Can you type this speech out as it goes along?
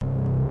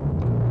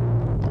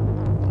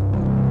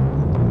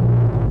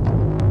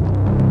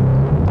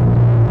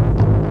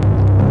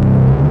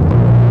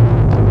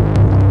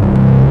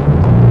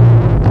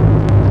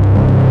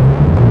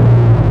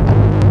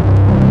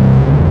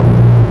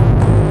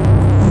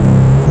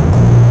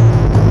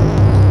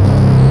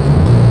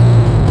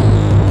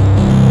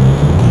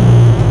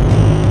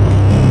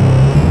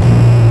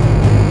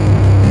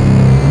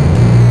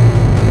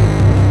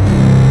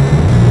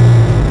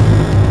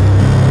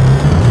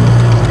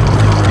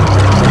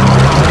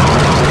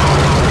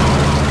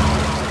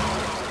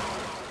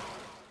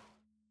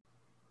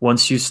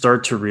once you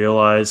start to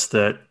realize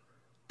that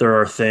there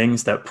are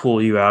things that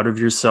pull you out of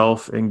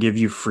yourself and give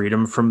you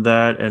freedom from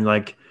that, and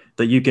like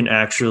that you can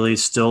actually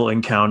still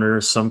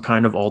encounter some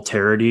kind of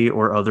alterity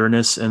or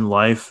otherness in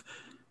life,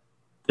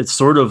 it's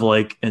sort of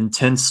like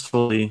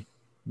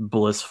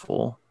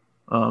blissful,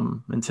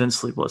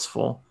 intensely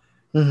blissful.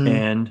 Hmm.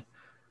 And,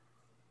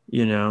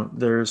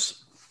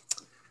 there's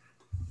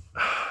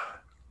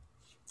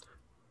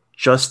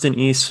Justin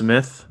E.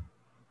 Smith.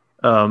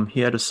 He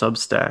had a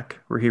Substack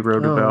where he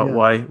wrote Oh about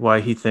yeah. why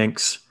he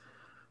thinks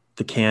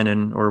the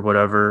canon or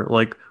whatever,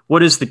 like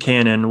what is the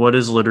canon, what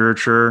is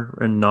literature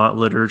and not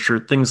literature,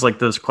 things like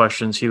those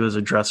questions he was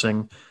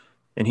addressing.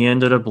 And he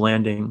ended up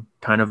landing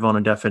kind of on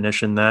a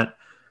definition that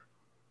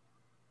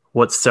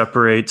what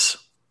separates,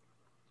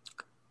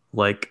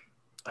 like,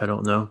 I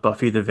don't know,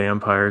 Buffy the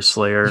Vampire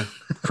Slayer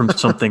from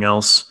something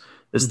else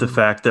is the Hmm.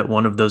 fact that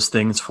one of those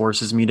things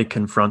forces me to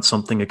confront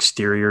something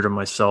exterior to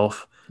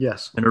myself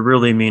Yes. in a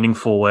really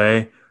meaningful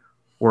way,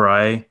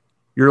 where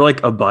you're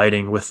like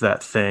abiding with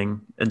that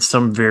thing in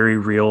some very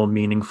real,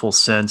 meaningful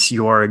sense.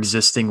 You are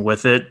existing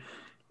with it,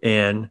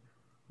 and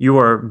you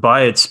are,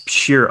 by its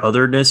sheer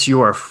otherness,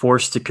 you are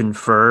forced to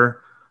confer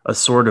a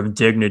sort of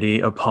dignity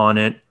upon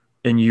it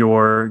in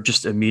your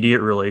just immediate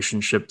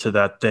relationship to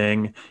that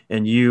thing.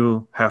 And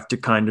you have to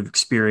kind of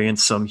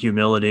experience some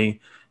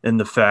humility in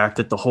the fact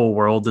that the whole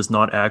world does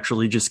not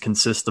actually just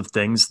consist of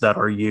things that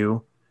are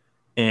you.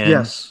 And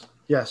Yes.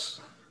 Yes.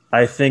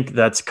 I think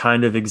that's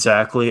kind of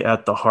exactly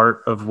at the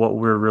heart of what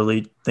we're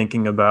really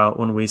thinking about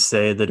when we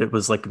say that it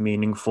was like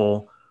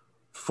meaningful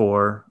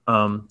for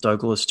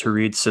Douglas to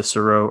read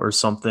Cicero or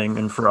something,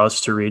 and for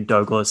us to read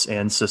Douglas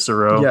and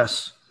Cicero,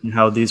 Yes. and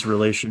how these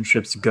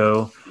relationships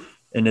go.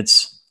 And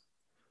it's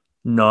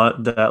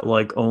not that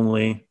like only